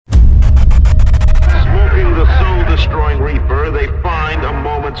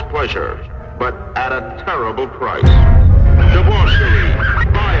moment's pleasure, but at a terrible price. Debauchery,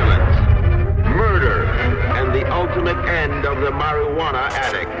 violence, murder, and the ultimate end of the marijuana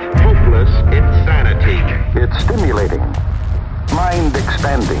addict. Hopeless insanity. It's stimulating,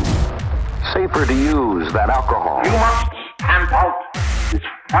 mind-expanding, safer to use than alcohol. You must stamp out this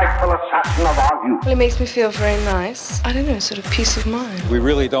frightful assassin of our youth. Well, it makes me feel very nice. I don't know, sort of peace of mind. We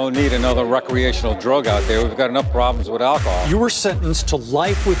really don't need another recreational drug out there. We've got enough problems with alcohol. You were sentenced to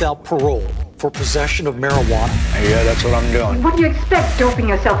life without parole for possession of marijuana. Yeah, that's what I'm doing. What do you expect, doping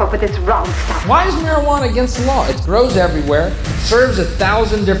yourself up with this round stuff? Why is marijuana against the law? It grows everywhere, it serves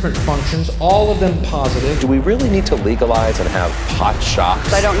 1,000 different functions, all of them positive. Do we really need to legalize and have pot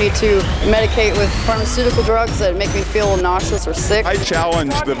shops? I don't need to medicate with pharmaceutical drugs that make me feel nauseous or sick. I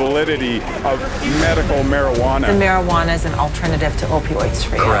challenge the validity of medical marijuana. The marijuana is an alternative to opioids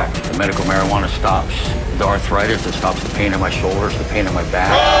for you. Correct. The medical marijuana stops the arthritis, it stops the pain in my shoulders, the pain in my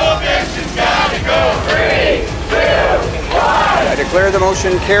back. Prohibition's gotta go. 3, 2, 1. I declare the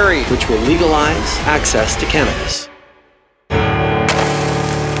motion carried. Which will legalize access to cannabis.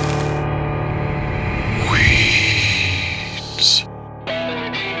 Weeds.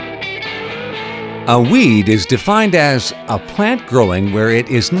 A weed is defined as a plant growing where it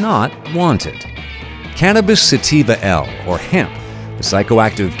is not wanted. Cannabis sativa L, or hemp, the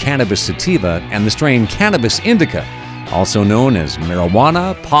psychoactive cannabis sativa, and the strain Cannabis indica, also known as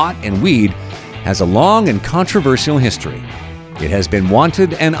marijuana, pot, and weed, has a long and controversial history. It has been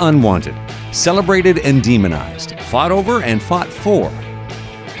wanted and unwanted, celebrated and demonized, fought over and fought for.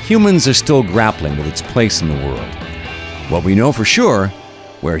 Humans are still grappling with its place in the world. What we know for sure,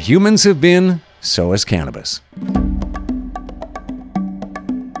 where humans have been, so has cannabis.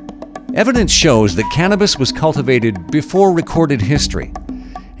 Evidence shows that cannabis was cultivated before recorded history.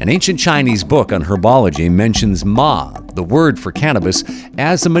 An ancient Chinese book on herbology mentions ma, the word for cannabis,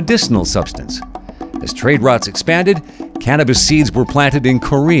 as a medicinal substance. As trade routes expanded, cannabis seeds were planted in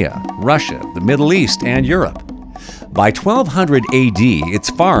Korea, Russia, the Middle East, and Europe. By 1200 AD, it's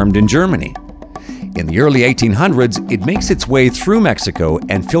farmed in Germany. In the early 1800s, it makes its way through Mexico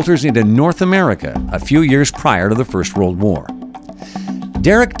and filters into North America a few years prior to the First World War.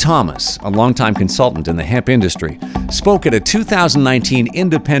 Derek Thomas, a longtime consultant in the hemp industry, spoke at a 2019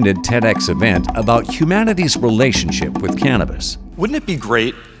 independent TEDx event about humanity's relationship with cannabis. Wouldn't it be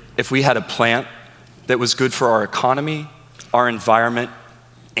great if we had a plant that was good for our economy, our environment,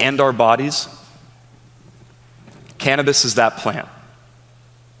 and our bodies? Cannabis is that plant.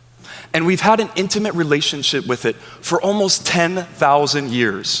 And we've had an intimate relationship with it for almost 10,000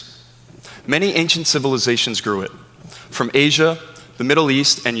 years. Many ancient civilizations grew it. From Asia, the Middle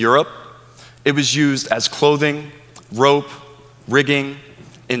East, and Europe, it was used as clothing, rope, rigging,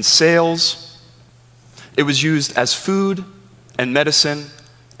 in sails. It was used as food and medicine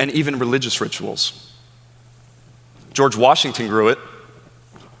and even religious rituals. George Washington grew it.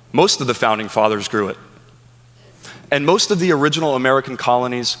 Most of the founding fathers grew it. And most of the original American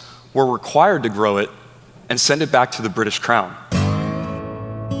colonies were required to grow it and send it back to the British Crown.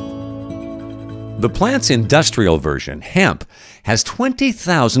 The plant's industrial version, hemp, has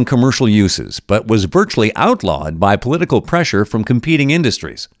 20,000 commercial uses, but was virtually outlawed by political pressure from competing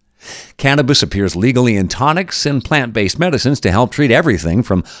industries. Cannabis appears legally in tonics and plant-based medicines to help treat everything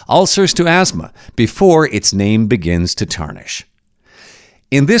from ulcers to asthma before its name begins to tarnish.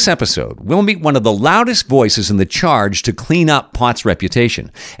 In this episode, we'll meet one of the loudest voices in the charge to clean up pot's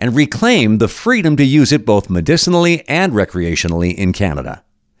reputation and reclaim the freedom to use it both medicinally and recreationally in Canada.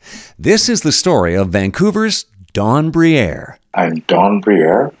 This is the story of Vancouver's Don Briere. I'm Don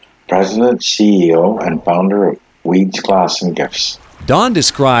Briere, President, CEO, and founder of Weeds, Glass, and Gifts. Don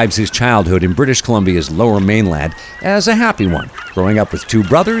describes his childhood in British Columbia's Lower Mainland as a happy one, growing up with 2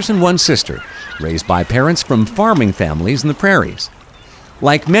 brothers and 1 sister, raised by parents from farming families in the prairies.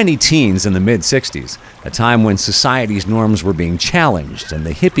 Like many teens in the mid-'60s, a time when society's norms were being challenged and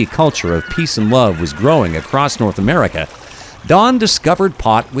the hippie culture of peace and love was growing across North America, Don discovered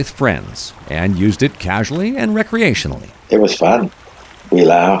pot with friends and used it casually and recreationally. It was fun. We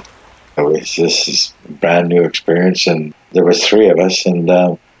laughed. It was just this brand new experience, and there was 3 of us, and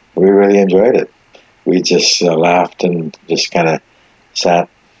we really enjoyed it. We just laughed and just kind of sat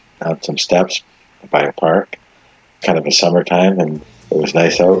on some steps by a park, kind of a summertime, and it was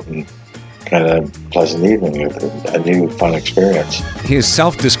nice out and kind of pleasant evening, a new fun experience. His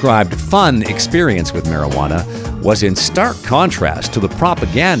self-described fun experience with marijuana was in stark contrast to the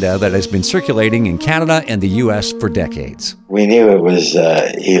propaganda that has been circulating in Canada and the U.S. for decades. We knew it was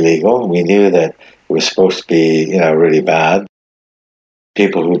illegal. We knew that it was supposed to be, really bad.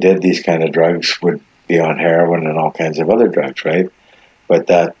 People who did these kind of drugs would be on heroin and all kinds of other drugs, right? but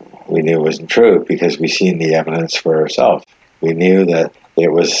that we knew wasn't true because we seen the evidence for ourselves. We knew that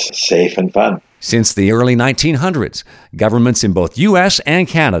it was safe and fun. Since the early 1900s, governments in both U.S. and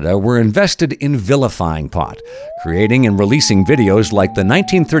Canada were invested in vilifying pot, creating and releasing videos like the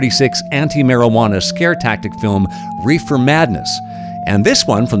 1936 anti-marijuana scare tactic film Reefer Madness, and this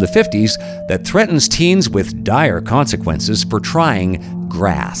one from the 50s that threatens teens with dire consequences for trying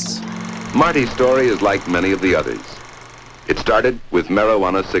grass. Marty's story is like many of the others. It started with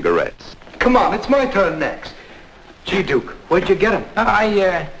marijuana cigarettes. Come on, it's my turn next. Gee, Duke, where'd you get him?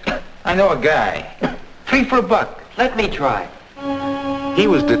 I know a guy. 3 for $1. Let me try. He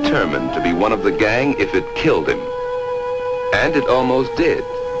was determined to be one of the gang if it killed him. And it almost did.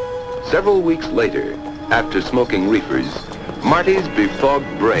 Several weeks later, after smoking reefers, Marty's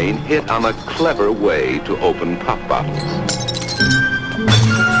befogged brain hit on a clever way to open pop bottles.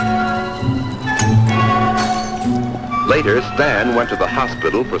 Later, Stan went to the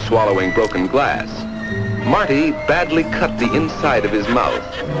hospital for swallowing broken glass. Marty badly cut the inside of his mouth,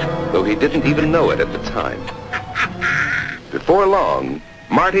 though he didn't even know it at the time. Before long,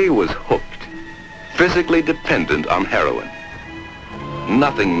 Marty was hooked, physically dependent on heroin.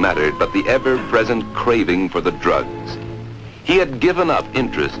 Nothing mattered but the ever-present craving for the drugs. He had given up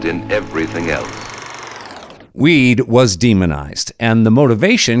interest in everything else. Weed was demonized, and the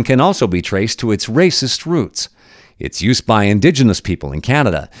motivation can also be traced to its racist roots. Its use by Indigenous people in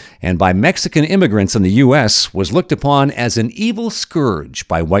Canada and by Mexican immigrants in the U.S. was looked upon as an evil scourge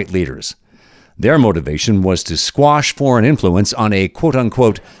by white leaders. Their motivation was to squash foreign influence on a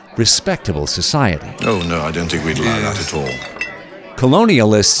quote-unquote respectable society. Oh, no, I don't think we'd allow that at all.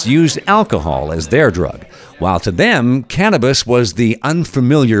 Colonialists used alcohol as their drug, while to them, cannabis was the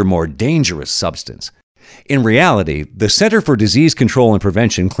unfamiliar, more dangerous substance. In reality, the Center for Disease Control and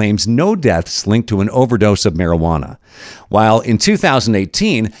Prevention claims no deaths linked to an overdose of marijuana, while in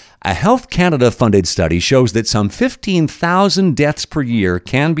 2018, a Health Canada-funded study shows that some 15,000 deaths per year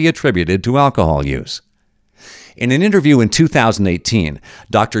can be attributed to alcohol use. In an interview in 2018,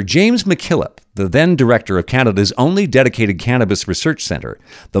 Dr. James McKillop, the then director of Canada's only dedicated cannabis research center,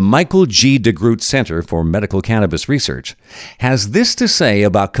 the Michael G. DeGroote Center for Medical Cannabis Research, has this to say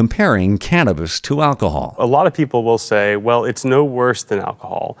about comparing cannabis to alcohol. A lot of people will say, well, it's no worse than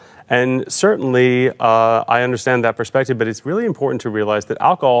alcohol. And certainly, I understand that perspective, but it's really important to realize that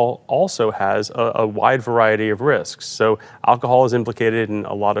alcohol also has a wide variety of risks. So alcohol is implicated in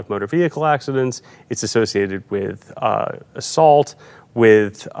a lot of motor vehicle accidents. It's associated with assault,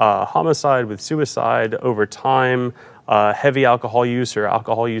 with homicide, with suicide over time. Heavy alcohol use or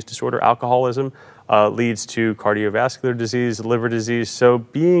alcohol use disorder, alcoholism, leads to cardiovascular disease, liver disease. So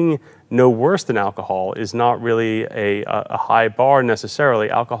being no worse than alcohol is not really a high bar necessarily.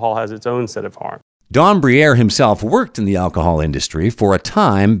 Alcohol has its own set of harm. Don Briere himself worked in the alcohol industry for a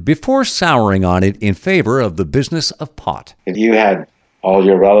time before souring on it in favor of the business of pot. You had all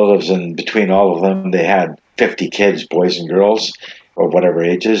your relatives, and between all of them, they had 50 kids, boys and girls, or whatever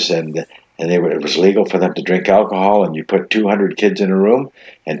ages, and it was legal for them to drink alcohol, and you put 200 kids in a room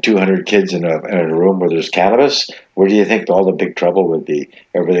and 200 kids in a room where there's cannabis. Where do you think all the big trouble would be?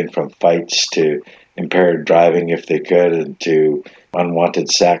 Everything from fights to impaired driving, if they could, and to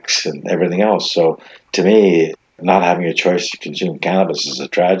unwanted sex and everything else. So to me, not having a choice to consume cannabis is a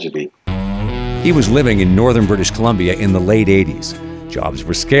tragedy. He was living in northern British Columbia in the late 80s. Jobs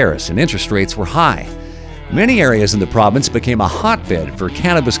were scarce and interest rates were high. Many areas in the province became a hotbed for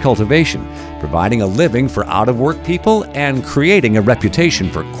cannabis cultivation, providing a living for out-of-work people and creating a reputation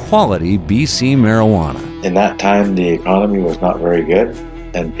for quality BC marijuana. In that time, the economy was not very good,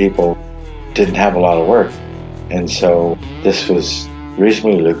 and people didn't have a lot of work. And so this was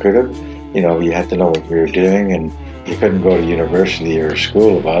reasonably lucrative. You know, you had to know what you were doing, and you couldn't go to university or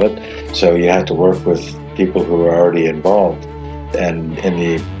school about it, so you had to work with people who were already involved. And in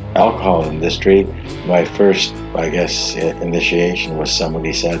the alcohol industry, my first, I guess, initiation was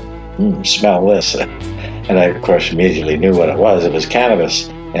somebody said, smell this. And I, of course, immediately knew what it was. It was cannabis.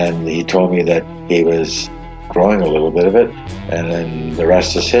 And he told me that he was growing a little bit of it. And then the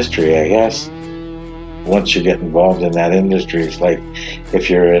rest is history, I guess. Once you get involved in that industry, it's like if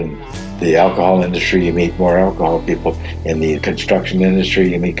you're in the alcohol industry, you meet more alcohol people. In the construction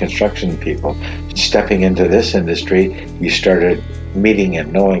industry, you meet construction people. Stepping into this industry, you started meeting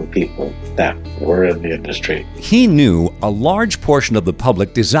and knowing people that were in the industry. He knew a large portion of the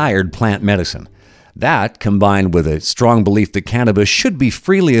public desired plant medicine. That, combined with a strong belief that cannabis should be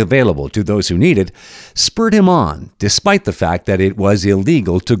freely available to those who need it, spurred him on, despite the fact that it was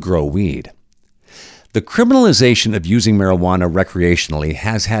illegal to grow weed. The criminalization of using marijuana recreationally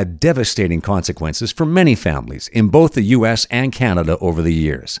has had devastating consequences for many families in both the U.S. and Canada over the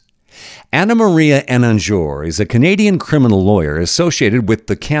years. Anna Maria Enanjour is a Canadian criminal lawyer associated with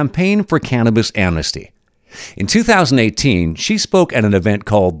the Campaign for Cannabis Amnesty. In 2018, she spoke at an event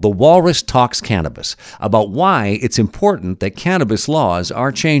called The Walrus Talks Cannabis about why it's important that cannabis laws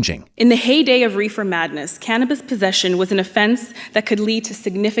are changing. In the heyday of reefer madness, cannabis possession was an offense that could lead to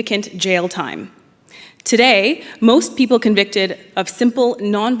significant jail time. Today, most people convicted of simple,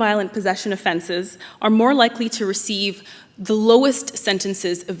 nonviolent possession offenses are more likely to receive the lowest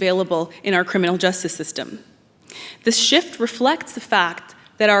sentences available in our criminal justice system. This shift reflects the fact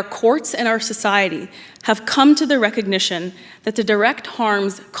that our courts and our society have come to the recognition that the direct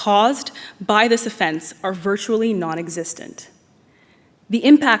harms caused by this offense are virtually non-existent. The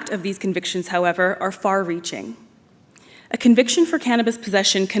impact of these convictions, however, are far-reaching. A conviction for cannabis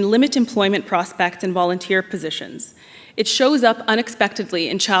possession can limit employment prospects in volunteer positions. It shows up unexpectedly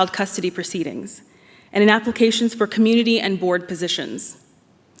in child custody proceedings and in applications for community and board positions.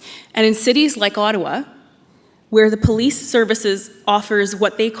 And in cities like Ottawa, where the police services offers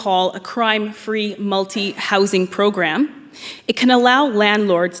what they call a crime-free multi-housing program, it can allow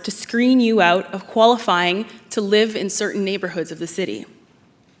landlords to screen you out of qualifying to live in certain neighborhoods of the city.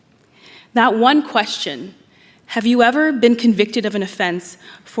 That one question, have you ever been convicted of an offense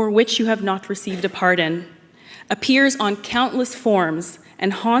for which you have not received a pardon, appears on countless forms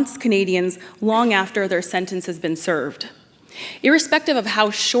and haunts Canadians long after their sentence has been served. Irrespective of how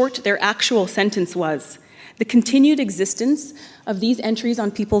short their actual sentence was, the continued existence of these entries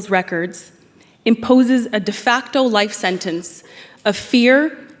on people's records imposes a de facto life sentence of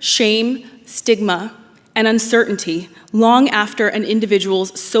fear, shame, stigma, and uncertainty long after an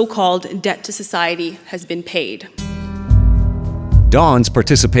individual's so-called debt to society has been paid. Don's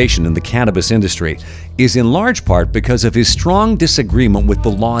participation in the cannabis industry is in large part because of his strong disagreement with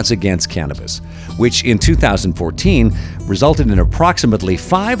the laws against cannabis, which in 2014 resulted in approximately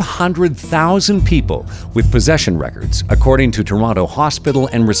 500,000 people with possession records, according to Toronto Hospital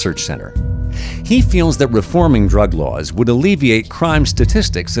and Research Centre. He feels that reforming drug laws would alleviate crime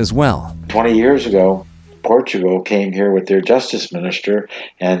statistics as well. 20 years ago, Portugal came here with their justice minister,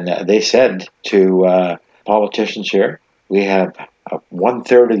 and they said to politicians here, we have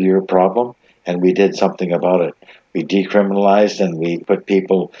 1/3 of your problem, and we did something about it. We decriminalized and we put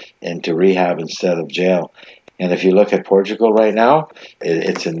people into rehab instead of jail. And if you look at Portugal right now,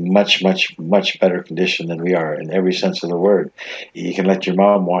 it's in much, much, much better condition than we are in every sense of the word. You can let your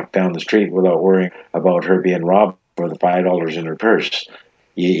mom walk down the street without worrying about her being robbed for the $5 in her purse.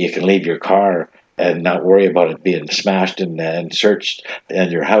 You can leave your car and not worry about it being smashed and searched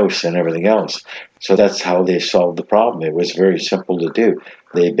and your house and everything else. So that's how they solved the problem. It was very simple to do.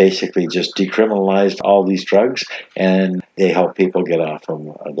 They basically just decriminalized all these drugs and they help people get off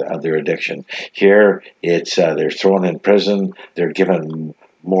from their addiction. Here, it's they're thrown in prison. They're given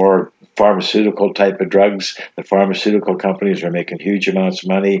more pharmaceutical type of drugs. The pharmaceutical companies are making huge amounts of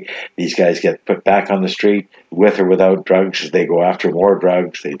money. These guys get put back on the street with or without drugs. They go after more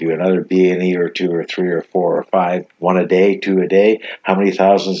drugs. They do another B&E or 2 or 3 or 4 or 5, 1 a day, 2 a day. How many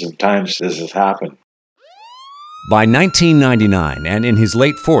thousands of times does this happen? By 1999 and in his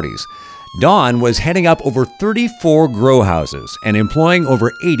late 40s, Don was heading up over 34 grow houses and employing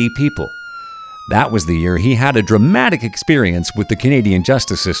over 80 people. That was the year he had a dramatic experience with the Canadian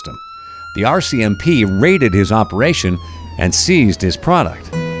justice system. The RCMP raided his operation and seized his product.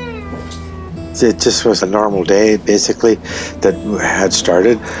 It just was a normal day, basically, that had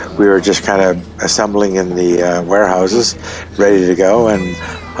started. We were just kind of assembling in the warehouses, ready to go, and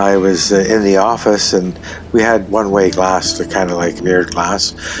I was in the office, and we had one-way glass, kind of like mirrored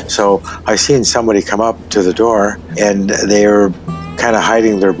glass. So I seen somebody come up to the door, and they were kind of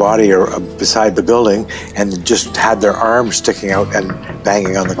hiding their body or beside the building and just had their arms sticking out and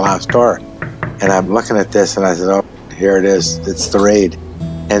banging on the glass door. And I'm looking at this and I said, oh, here it is. It's the raid.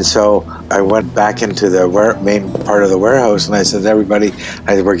 And so I went back into the main part of the warehouse and I said, everybody,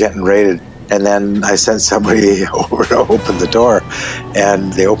 we're getting raided. And then I sent somebody over to open the door,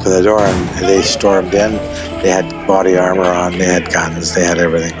 and they opened the door and they stormed in. They had body armor on, they had guns, they had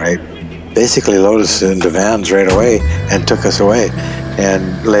everything, right? Basically loaded us into vans right away and took us away.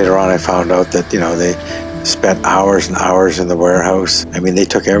 And later on I found out that, they spent hours and hours in the warehouse. I mean, they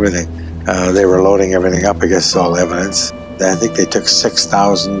took everything. They were loading everything up, I guess, all evidence. I think they took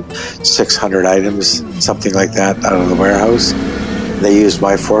 6,600 items, something like that, out of the warehouse. They used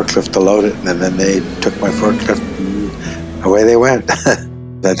my forklift to load it, and then they took my forklift and away they went.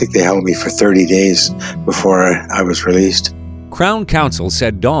 I think they held me for 30 days before I was released. Crown Counsel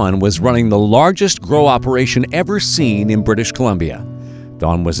said Dawn was running the largest grow operation ever seen in British Columbia.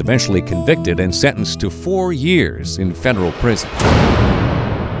 Dawn was eventually convicted and sentenced to 4 years in federal prison.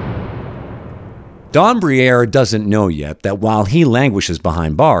 Don Briere doesn't know yet that while he languishes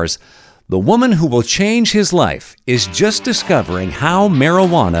behind bars, the woman who will change his life is just discovering how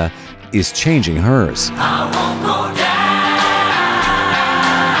marijuana is changing hers.